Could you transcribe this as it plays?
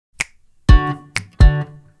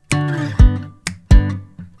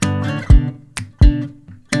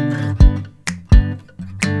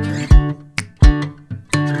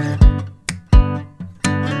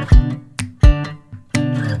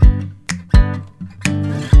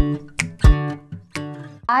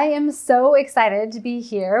I am so excited to be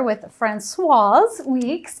here with Francoise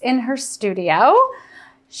Weeks in her studio.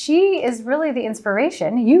 She is really the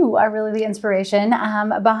inspiration. You are really the inspiration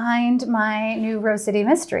behind my new Rose City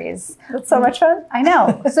Mysteries. That's so much fun. I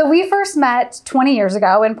know. So we first met 20 years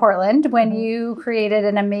ago in Portland when you created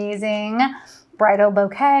an amazing bridal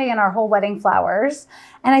bouquet and our whole wedding flowers.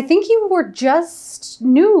 And I think you were just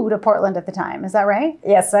new to Portland at the time. Is that right?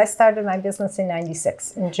 Yes, I started my business in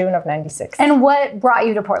 '96, in June of '96. And what brought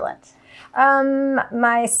you to Portland?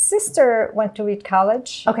 My sister went to Reed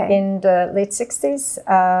College in the late '60s.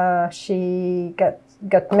 She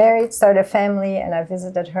got married, started a family, and I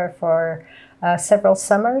visited her for several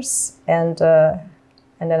summers, and then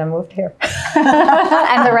I moved here.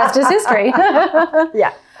 And the rest is history.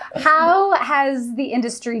 Yeah. How has the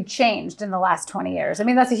industry changed in the last 20 years? I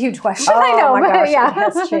mean, that's a huge question. Oh, I know, my gosh, yeah. It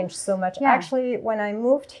has changed so much. Yeah. Actually, when I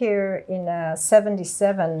moved here in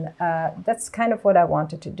 '77, that's kind of what I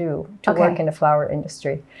wanted to do, to work in the flower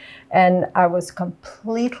industry. And I was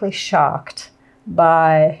completely shocked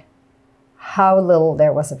by how little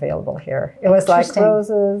there was available here. It was like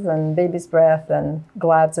roses and baby's breath and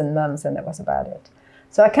glads and mums, and that was about it.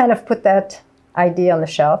 So I kind of put that idea on the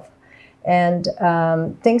shelf. And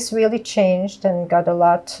things really changed and got a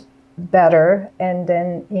lot better. And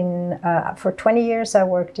then for 20 years, I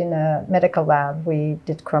worked in a medical lab. We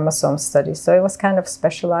did chromosome studies. So it was kind of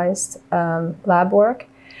specialized lab work.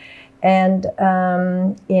 And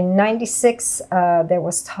in '96, there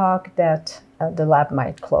was talk that the lab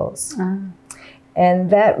might close. And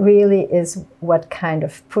that really is what kind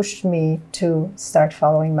of pushed me to start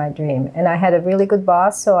following my dream. And I had a really good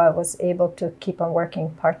boss, so I was able to keep on working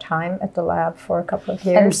part-time at the lab for a couple of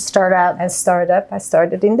years. And start up. I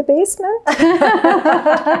started in the basement.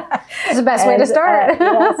 It's the best way to start.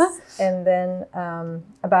 Yes. And then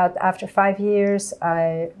about after 5 years,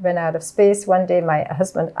 I ran out of space. One day, my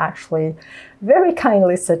husband actually very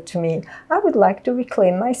kindly said to me, "I would like to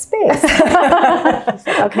reclaim my space."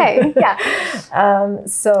 Okay, yeah.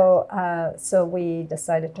 So we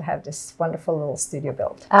decided to have this wonderful little studio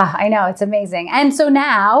built. I know, it's amazing. And so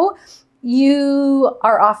now you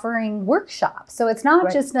are offering workshops. So it's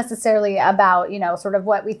not just necessarily about, you know, sort of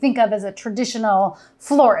what we think of as a traditional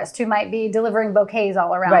florist who might be delivering bouquets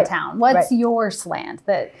all around town. What's your slant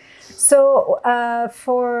that... So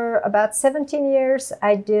for about 17 years,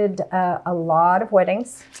 I did a lot of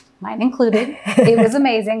weddings. Mine included. It was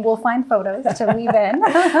amazing. We'll find photos to weave in.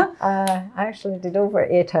 I actually did over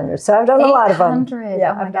 800, so I've done a lot of them. 800?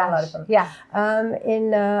 Yeah, oh I've done a lot of them. Yeah.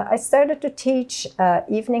 I started to teach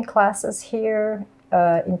evening classes here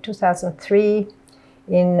in 2003.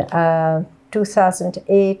 In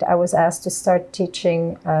 2008, I was asked to start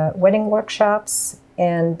teaching wedding workshops,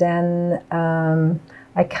 and then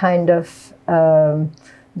I kind of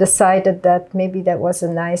decided that maybe that was a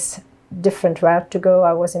nice different route to go.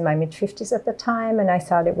 I was in my mid-50s at the time, and I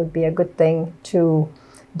thought it would be a good thing to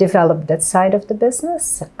develop that side of the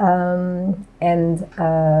business.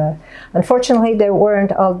 Unfortunately, the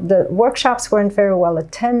workshops weren't very well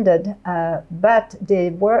attended, but they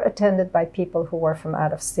were attended by people who were from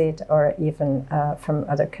out of state or even from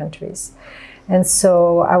other countries. And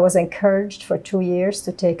so I was encouraged for 2 years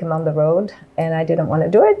to take them on the road, and I didn't want to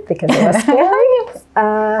do it because it was scary.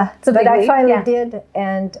 But I finally did,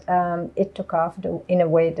 and it took off in a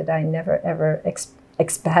way that I never ever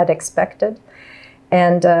had expected.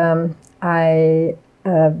 And I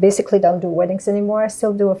basically don't do weddings anymore. I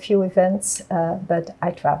still do a few events, but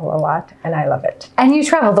I travel a lot, and I love it. And you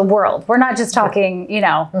travel the world. We're not just talking, you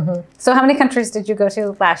know. So how many countries did you go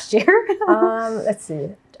to last year? Let's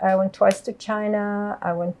see. I went twice to China.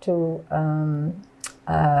 I went to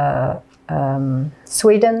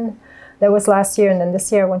Sweden. That was last year. And then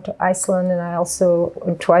this year I went to Iceland. And I also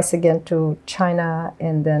went twice again to China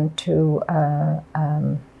and then to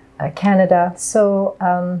Canada. So,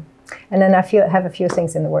 and then I have a few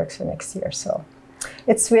things in the works for next year. So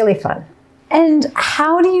it's really fun. And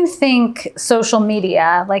how do you think social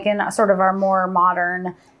media, like in sort of our more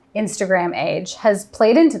modern Instagram age, has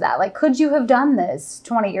played into that? Like, could you have done this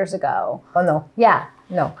 20 years ago? Oh, no. Yeah.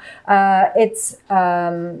 No. It's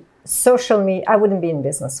social media. I wouldn't be in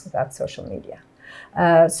business without social media.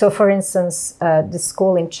 So, for instance, the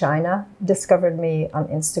school in China discovered me on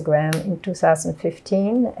Instagram in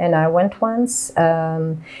 2015, and I went once.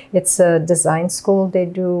 It's a design school. They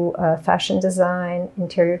do fashion design,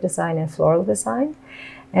 interior design, and floral design.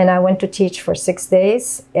 And I went to teach for 6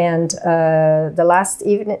 days. And the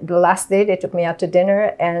last day, they took me out to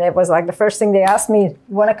dinner. And it was like the first thing they asked me,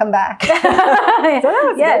 want to come back?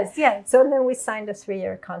 So yes, yes. So then we signed a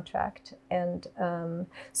 3-year contract. And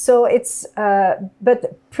so it's, but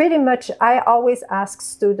pretty much I always ask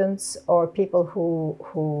students or people who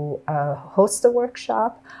host the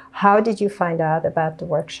workshop, how did you find out about the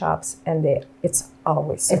workshops? And it's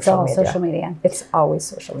always social media. Social media. It's always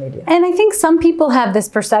social media. And I think some people have this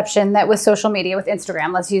perception that with social media, with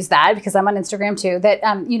Instagram, let's use that because I'm on Instagram too, that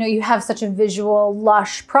you know, you have such a visual,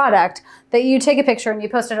 lush product that you take a picture and you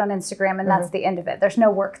post it on Instagram and that's the end of it. There's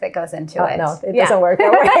no work that goes into it. No, it doesn't work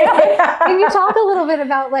that way. Can you talk a little bit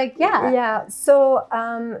about like, Yeah. So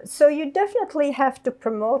so you definitely have to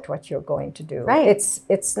promote what you're going to do. Right.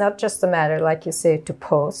 It's not just a matter, like you say, to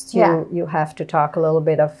post. You have to talk a little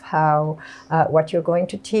bit of how what you're going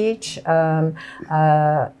to teach, and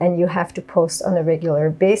you have to post on a regular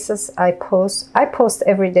basis. I post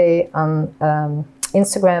every day on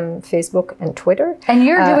Instagram, Facebook, and Twitter. And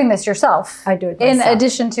you're doing this yourself. I do it myself. In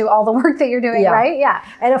addition to all the work that you're doing, right? Yeah.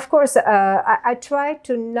 And of course, I try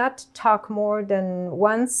to not talk more than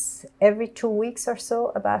once every 2 weeks or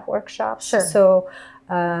so about workshops. Sure. So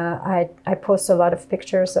I post a lot of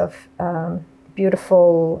pictures of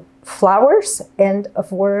beautiful flowers and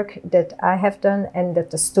of work that I have done and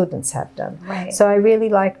that the students have done. Right. So I really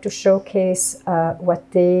like to showcase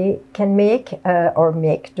what they can make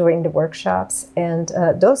during the workshops, and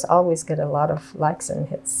those always get a lot of likes and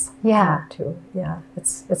hits. Yeah. Too. Yeah,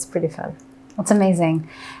 it's pretty fun. That's amazing.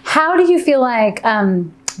 How do you feel like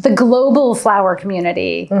the global flower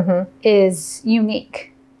community is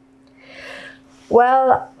unique?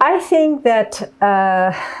 Well, I think that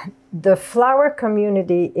the flower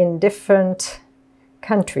community in different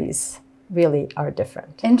countries really are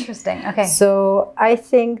different. Interesting. Okay. So I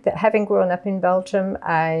think that having grown up in Belgium,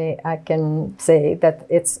 I can say that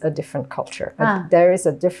it's a different culture. There is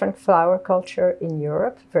a different flower culture in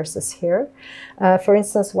Europe versus here. For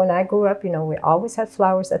instance, when I grew up, you know, we always had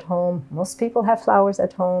flowers at home. Most people have flowers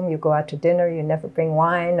at home. You go out to dinner, you never bring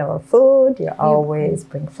wine or food. You always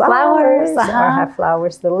bring flowers or have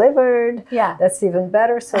flowers delivered. Yeah. That's even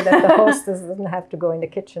better, so that the hostess doesn't have to go in the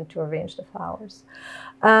kitchen to arrange the flowers.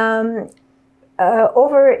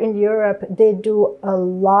 Over in Europe, they do a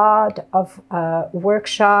lot of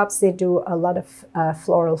workshops. They do a lot of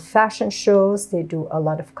floral fashion shows. They do a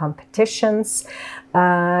lot of competitions.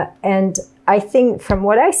 And I think from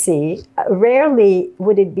what I see, rarely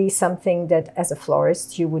would it be something that as a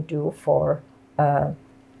florist you would do for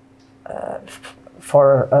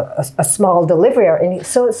a small delivery or any.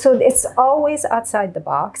 So it's always outside the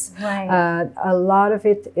box. Right. A lot of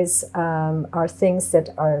it is are things that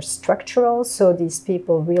are structural. So these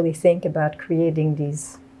people really think about creating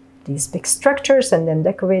these big structures and then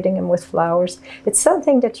decorating them with flowers. It's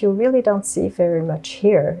something that you really don't see very much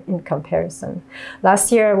here in comparison.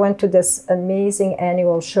 Last year I went to this amazing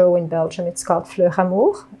annual show in Belgium. It's called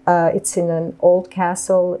Floral. It's in an old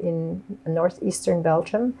castle in northeastern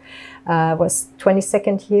Belgium. It was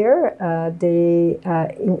 22nd year.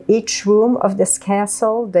 In each room of this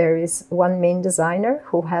castle there is one main designer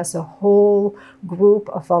who has a whole group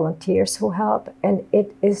of volunteers who help, and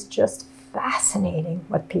it is just fascinating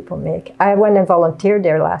what people make. I went and volunteered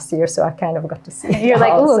there last year, so I kind of got to see it. You're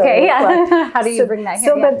like, oh, okay, yeah. How do you so, bring that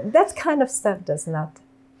here? So, but that kind of stuff does not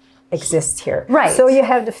exist here. Right. So you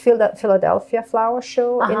have the Philadelphia Flower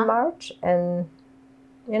Show in March, and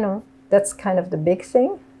you know, that's kind of the big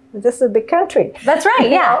thing. This is a big country. That's right,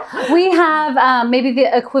 yeah. We have, maybe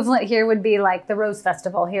the equivalent here would be like the Rose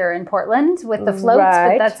Festival here in Portland with the floats,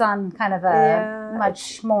 but that's on kind of a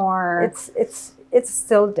much more... It's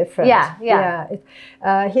still different. Yeah.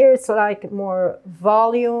 Here it's like more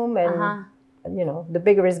volume and, you know, the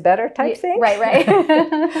bigger is better type thing. Right.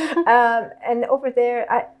 And over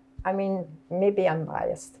there, I mean, maybe I'm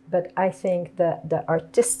biased, but I think that the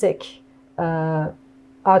artistic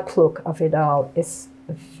outlook of it all is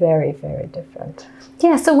very, very different.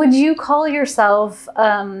 Yeah, so would you call yourself,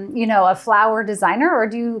 you know, a flower designer, or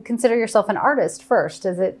do you consider yourself an artist first?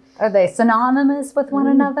 Are they synonymous with one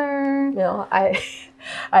another? You know, I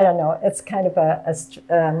don't know. It's kind of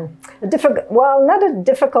a difficult, well, not a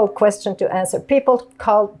difficult question to answer. People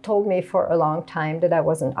told me for a long time that I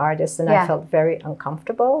was an artist, and I felt very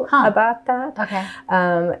uncomfortable about that. Okay.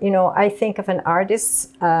 You know, I think of an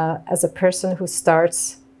artist as a person who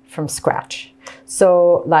starts from scratch.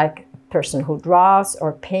 So like a person who draws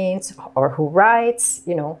or paints or who writes,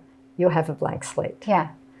 you know, you have a blank slate. Yeah.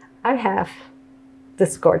 I have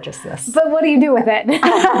this gorgeousness. But what do you do with it?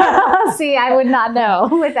 See, I would not know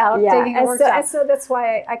without taking a workshop. So that's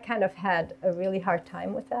why I kind of had a really hard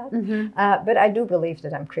time with that. But I do believe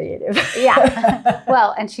that I'm creative. Yeah.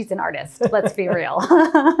 Well, and she's an artist. Let's be real.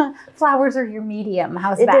 Flowers are your medium.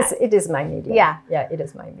 How's that? It is my medium. Yeah. Yeah, it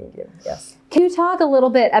is my medium. Yes. Can you talk a little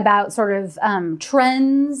bit about sort of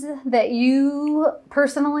trends that you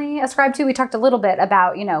personally ascribe to? We talked a little bit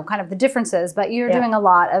about, you know, kind of the differences, but you're doing a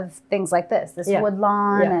lot of things like this wood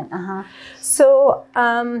lawn. And, So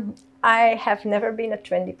I have never been a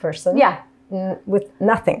trendy person. Yeah. With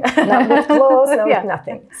nothing, not with clothes, no, with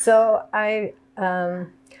nothing. So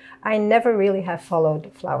I never really have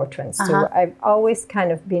followed flower trends too. I've always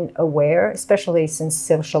kind of been aware, especially since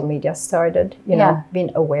social media started, you know,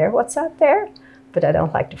 being aware what's out there, but I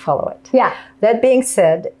don't like to follow it. Yeah. That being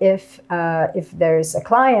said, if there's a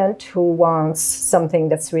client who wants something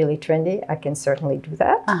that's really trendy, I can certainly do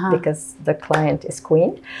that because the client is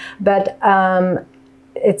queen. But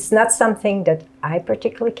it's not something that I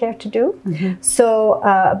particularly care to do. So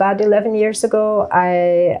about 11 years ago,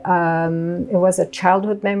 it was a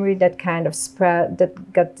childhood memory that kind of spread,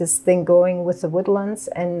 that got this thing going with the woodlands,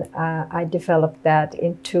 and I developed that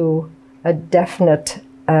into a definite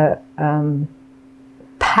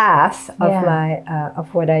path of my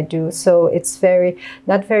of what I do. So it's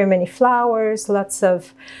not very many flowers, lots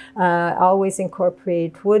of always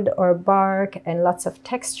incorporate wood or bark, and lots of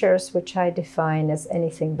textures, which I define as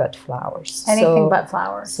anything but flowers. Anything but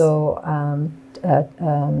flowers. So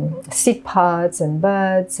seed pods and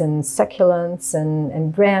buds and succulents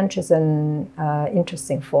and branches and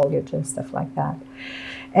interesting foliage and stuff like that.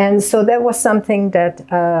 And so that was something that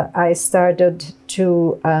I started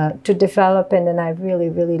to develop, and then I really,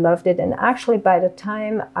 really loved it. And actually, by the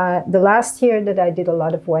time, the last year that I did a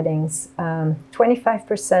lot of weddings,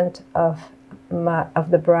 25% of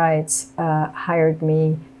the brides hired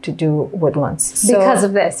me to do woodlands. Because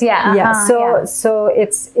of this, So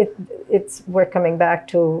it's we're coming back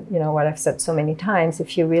to, you know, what I've said so many times.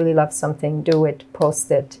 If you really love something, do it,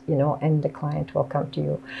 post it, you know, and the client will come to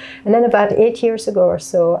you. And then about 8 years ago or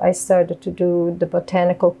so, I started to do the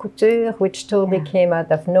botanical couture, which totally came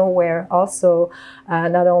out of nowhere. Also,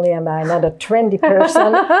 not only am I not a trendy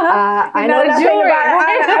person, I know nothing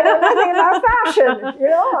about fashion. You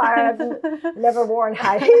know, I've never worn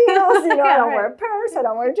high heels. You know, I don't wear a purse. I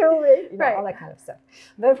don't wear jewelry. You know, all that kind of stuff.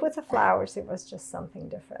 But with the flowers, it was just something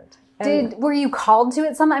different. Were you called to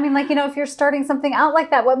it some? I mean, like, you know, if you're starting something out like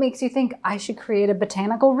that, what makes you think I should create a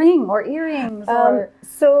botanical ring or earrings?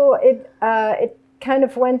 So it kind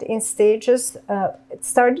of went in stages. It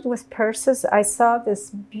started with purses. I saw this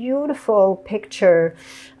beautiful picture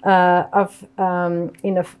of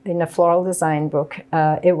in a floral design book.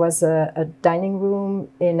 It was a dining room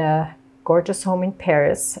in a gorgeous home in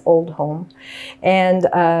Paris, old home, and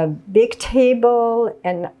a big table,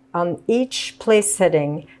 and on each place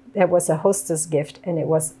setting there was a hostess gift, and it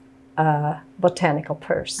was a botanical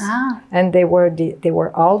purse. And they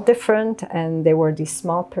were all different, and they were these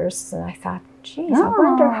small purses, and I thought, geez, I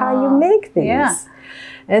wonder how you make these.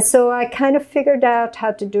 And so I kind of figured out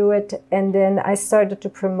how to do it, and then I started to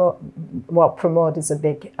promote. Well, promote is a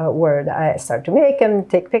big word. I started to make them,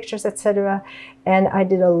 take pictures, etc. And I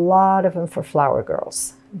did a lot of them for flower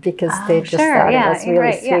girls, because they just thought it was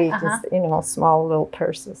really sweet, just, you know, small little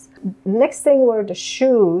purses. Next thing were the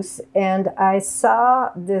shoes, and I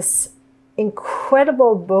saw this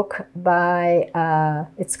incredible book by,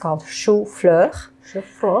 it's called Chou Fleur.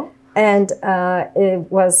 And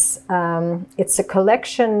it's a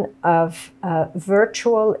collection of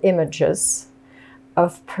virtual images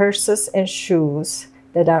of purses and shoes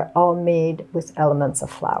that are all made with elements of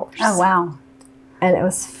flowers. Oh, wow. And it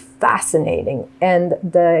was fascinating. And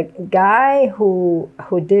the guy who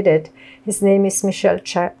did it, his name is Michel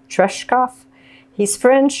Treshkov. He's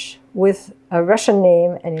French with a Russian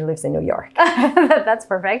name, and he lives in New York. That's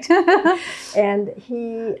perfect. And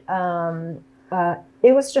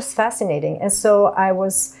it was just fascinating. And so I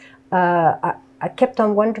kept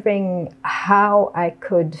on wondering how I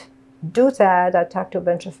could do that. I talked to a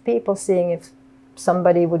bunch of people, seeing if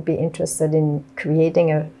somebody would be interested in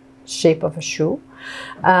creating a shape of a shoe.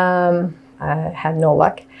 I had no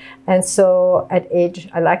luck. And so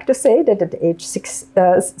I like to say that at age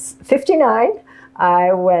 59,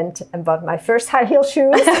 I went and bought my first high heel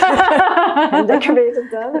shoes and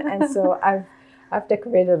decorated them. And so I've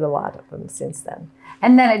decorated a lot of them since then.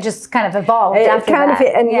 And then it just kind of evolved after that.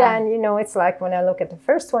 And you know, it's like when I look at the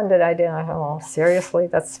first one that I did, I thought, oh, seriously,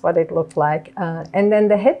 that's what it looked like. And then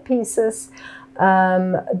the headpieces,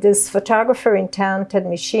 This photographer in town, Ted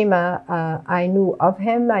Mishima, I knew of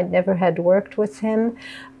him. I'd never had worked with him.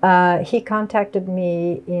 He contacted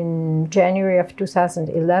me in January of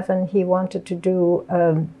 2011. He wanted to do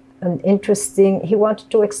he wanted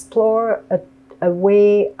to explore a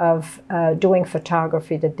way of doing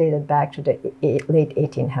photography that dated back to the late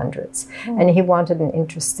 1800s. And he wanted an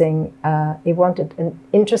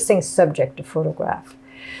interesting subject to photograph.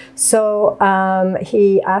 So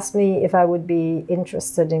he asked me if I would be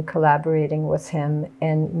interested in collaborating with him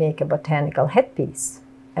and make a botanical headpiece.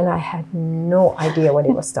 And I had no idea what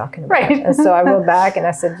he was talking about. Right. And so I wrote back and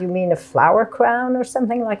I said, you mean a flower crown or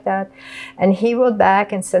something like that? And he wrote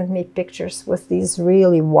back and sent me pictures with these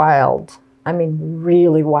really wild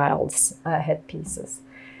headpieces.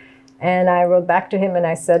 And I wrote back to him and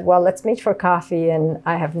I said, well, let's meet for coffee. And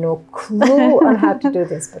I have no clue on how to do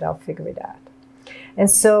this, but I'll figure it out. And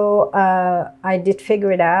so I did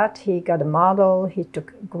figure it out. He got a model. He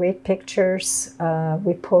took great pictures.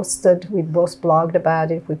 We both blogged about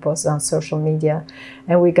it. We posted on social media,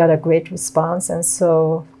 and we got a great response. And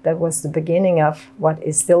so that was the beginning of what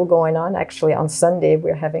is still going on. Actually, on Sunday,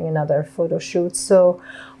 we're having another photo shoot. So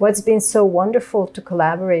what's been so wonderful to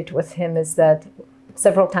collaborate with him is that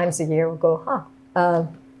several times a year we'll go,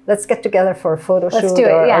 let's get together for a photo shoot.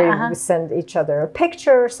 Or we send each other a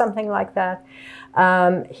picture or something like that.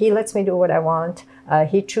 He lets me do what I want.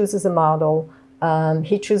 He chooses a model.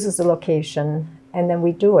 He chooses the location, and then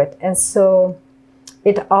we do it. And so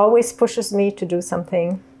it always pushes me to do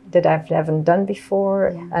something that I haven't done before,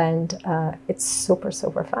 and it's super,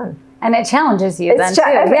 super fun. And it challenges you then too.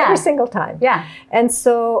 Every single time. Yeah. And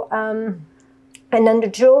so, and then the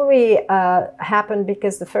jewelry happened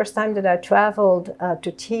because the first time that I traveled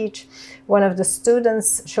to teach, one of the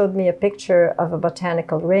students showed me a picture of a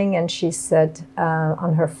botanical ring, and she said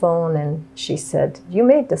on her phone, and she said, "You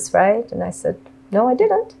made this, right?" And I said, "No, I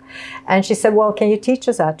didn't." And she said, "Well, can you teach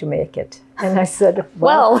us how to make it?" And I said,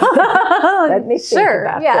 well let me think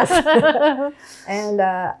about this. And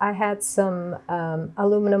I had some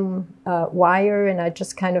aluminum wire, and I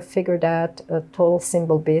just kind of figured out a total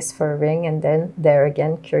symbol base for a ring. And then there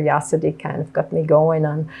again, curiosity kind of got me going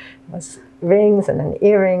on rings, and then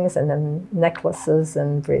earrings, and then necklaces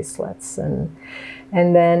and bracelets.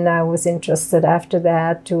 And then I was interested after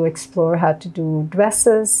that to explore how to do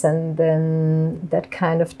dresses, and then that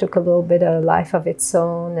kind of took a little bit of life of its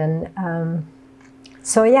own. And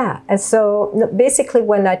so yeah, and so basically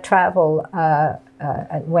when I travel,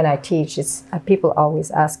 when I teach, people always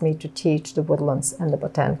ask me to teach the woodlands and the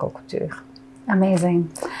botanical couture.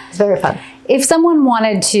 Amazing. It's very fun. If someone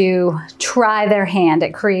wanted to try their hand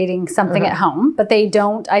at creating something at home, but they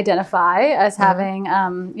don't identify as having,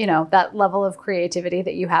 you know, that level of creativity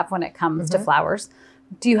that you have when it comes to flowers,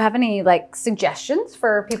 do you have any suggestions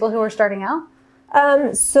for people who are starting out?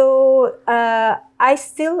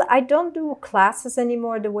 I don't do classes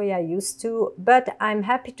anymore the way I used to, but I'm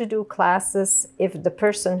happy to do classes if the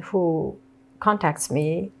person who contacts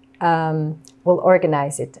me will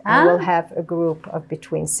organize it. And we'll have a group of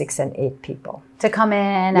between 6 and 8 people. To come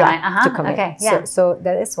in? To come in. Yeah. So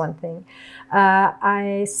that is one thing.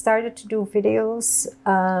 I started to do videos.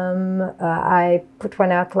 I put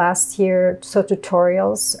one out last year, so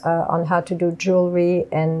tutorials on how to do jewelry,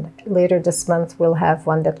 and later this month we'll have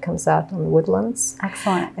one that comes out on woodlands.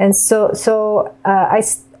 Excellent. And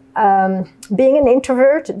being an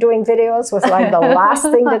introvert, doing videos was like the last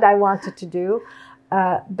thing that I wanted to do.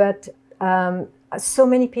 But so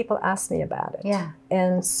many people asked me about it. Yeah.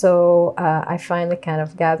 And so I finally kind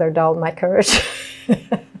of gathered all my courage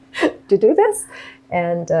to do this.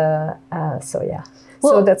 And so, yeah.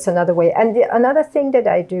 Well, so that's another way. And another thing that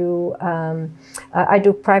I do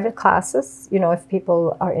private classes, you know, if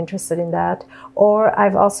people are interested in that. Or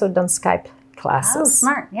I've also done Skype classes. Oh,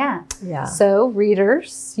 smart. Yeah. Yeah. So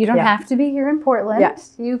readers, you don't have to be here in Portland. Yeah.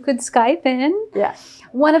 You could Skype in. Yeah.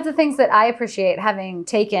 One of the things that I appreciate having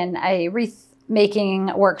taken a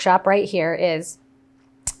wreath-making workshop right here is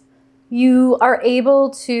you are able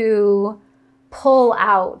to pull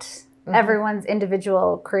out everyone's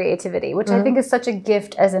individual creativity, which I think is such a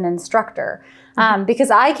gift as an instructor.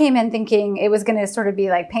 Because I came in thinking it was going to sort of be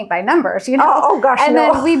like paint by numbers, you know? Oh gosh, and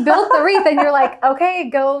no. then we built the wreath and you're like, okay,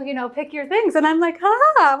 go, you know, pick your things. And I'm like,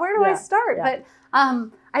 where do I start? Yeah. But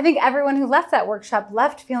I think everyone who left that workshop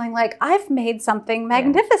left feeling like I've made something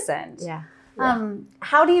magnificent. Yeah.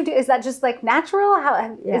 How do you do? Is that just like natural?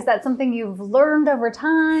 Is that something you've learned over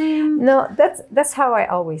time? No, that's how I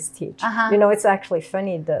always teach. You know, it's actually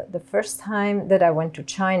funny. The first time that I went to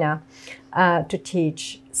China to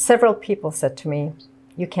teach, several people said to me,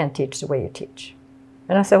 "You can't teach the way you teach."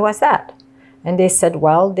 And I said, "What's that?" And they said,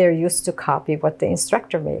 well, they're used to copy what the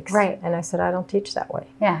instructor makes. Right. And I said, I don't teach that way.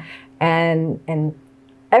 Yeah. And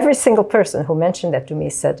every single person who mentioned that to me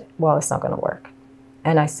said, well, it's not going to work.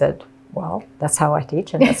 And I said, well, that's how I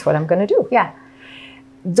teach, and that's what I'm going to do. Yeah.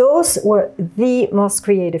 Those were the most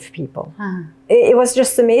creative people. It was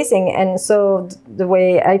just amazing. And so the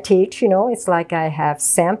way I teach, you know, it's like I have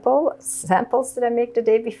samples that I make the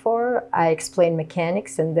day before. I explain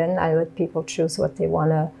mechanics, and then I let people choose what they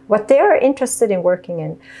are interested in working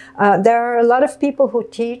in. There are a lot of people who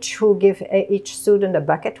teach, who give each student a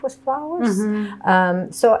bucket with flowers.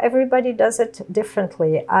 So everybody does it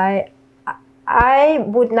differently. I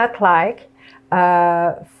would not like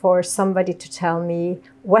for somebody to tell me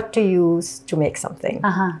what to use to make something.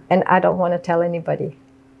 And I don't want to tell anybody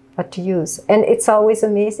what to use. And it's always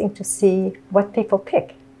amazing to see what people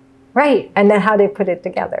pick. Right. And then how they put it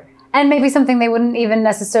together. And maybe something they wouldn't even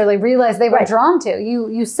necessarily realize they were drawn to.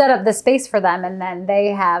 You set up the space for them, and then they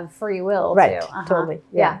have free will right. to. Totally.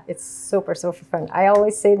 Yeah. It's super, super fun. I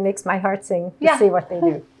always say it makes my heart sing to see what they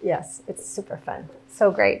do. Yes, it's super fun.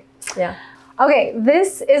 So great. Yeah. Okay,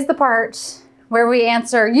 this is the part where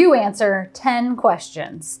you answer 10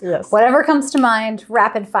 questions. Yes. Whatever comes to mind,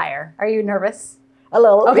 rapid fire. Are you nervous? A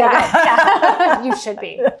little. Okay, yeah. You should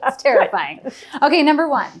be. It's terrifying. Okay, number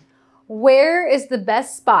 1. Where is the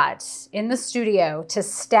best spot in the studio to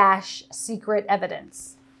stash secret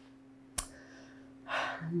evidence?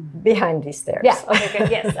 Behind these stairs. Yeah, okay,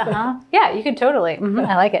 good. Yes. Yeah, you could totally.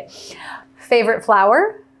 I like it. Favorite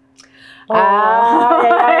flower?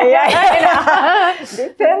 Yeah.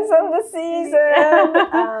 Depends on the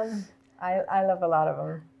season. I love a lot of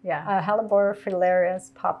them. Yeah. Hellebore,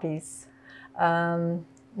 fritillaries, poppies.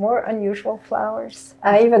 More unusual flowers.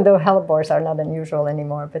 Even though hellebores are not unusual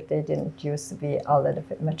anymore, but they didn't used to be all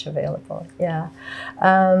that much available. Yeah.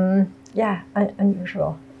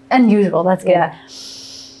 Unusual. Unusual, that's good. Yeah.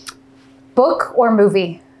 Book or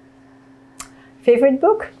movie? Favorite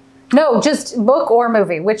book? No, just book or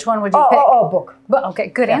movie. Which one would you pick? Book. Okay,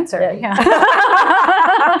 good answer. Yeah.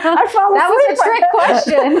 I fall asleep. That was a trick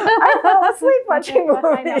question. I fall asleep watching movies.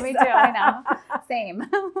 I know, me too. I know. Same.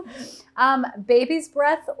 Baby's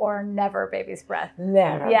breath or never baby's breath?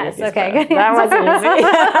 Never. Yes. Baby's Okay. breath. Good That answer. was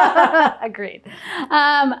easy. Agreed.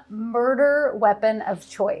 Murder weapon of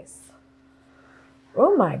choice.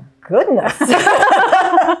 Oh my goodness.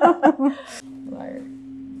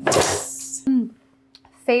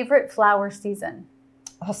 Favorite flower season?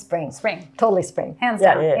 Oh, spring. Spring. Totally spring. Hands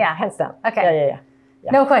down. Yeah. Hands down. Okay.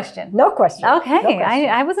 Yeah. No question. No question. Okay. No question.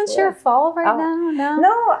 I wasn't sure fall right now.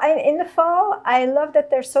 No, in the fall, I love that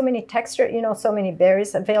there's so many texture, so many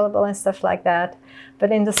berries available and stuff like that.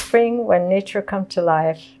 But in the spring, when nature comes to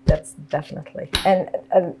life, that's definitely. And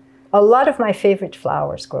a lot of my favorite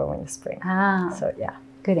flowers grow in the spring. So, yeah.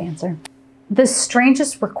 Good answer. The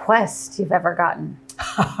strangest request you've ever gotten?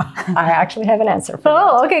 I actually have an answer for that.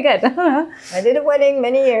 Oh, okay, good. I did a wedding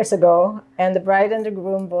many years ago, and the bride and the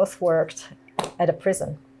groom both worked at a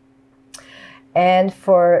prison. And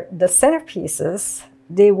for the centerpieces,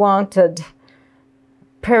 they wanted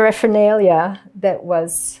paraphernalia that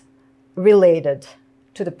was related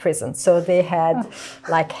to the prison. So they had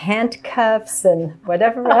like handcuffs and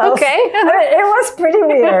whatever else. Okay. I mean, it was pretty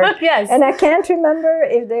weird. Yes. And I can't remember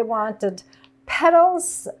if they wanted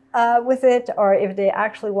petals with it or if they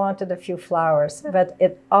actually wanted a few flowers, but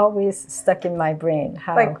it always stuck in my brain.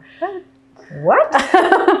 How? Like, what?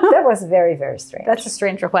 That was very, very strange. That's a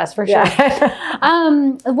strange request for sure.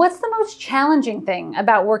 What's the most challenging thing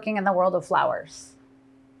about working in the world of flowers?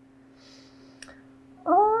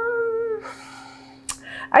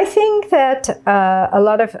 I think that a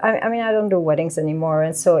lot of, I mean, I don't do weddings anymore,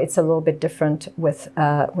 and so it's a little bit different with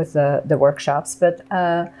the workshops. But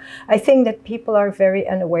I think that people are very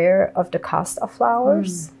unaware of the cost of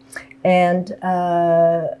flowers, and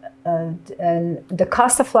the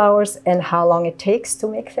cost of flowers and how long it takes to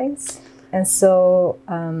make things. And so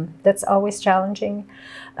that's always challenging.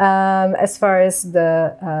 As far as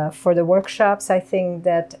for the workshops, I think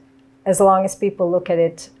that as long as people look at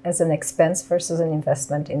it as an expense versus an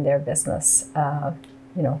investment in their business,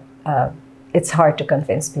 it's hard to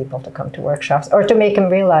convince people to come to workshops or to make them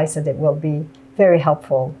realize that it will be very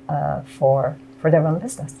helpful for their own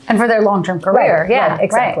business. And for their long-term career. Right,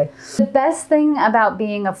 exactly. Right. The best thing about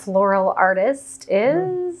being a floral artist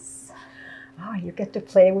is? You get to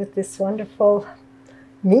play with this wonderful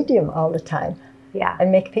medium all the time. Yeah.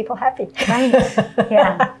 And make people happy. Right.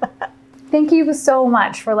 Yeah. Thank you so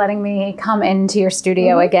much for letting me come into your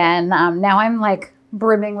studio again. Now I'm like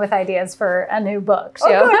brimming with ideas for a new book.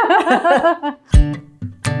 Too.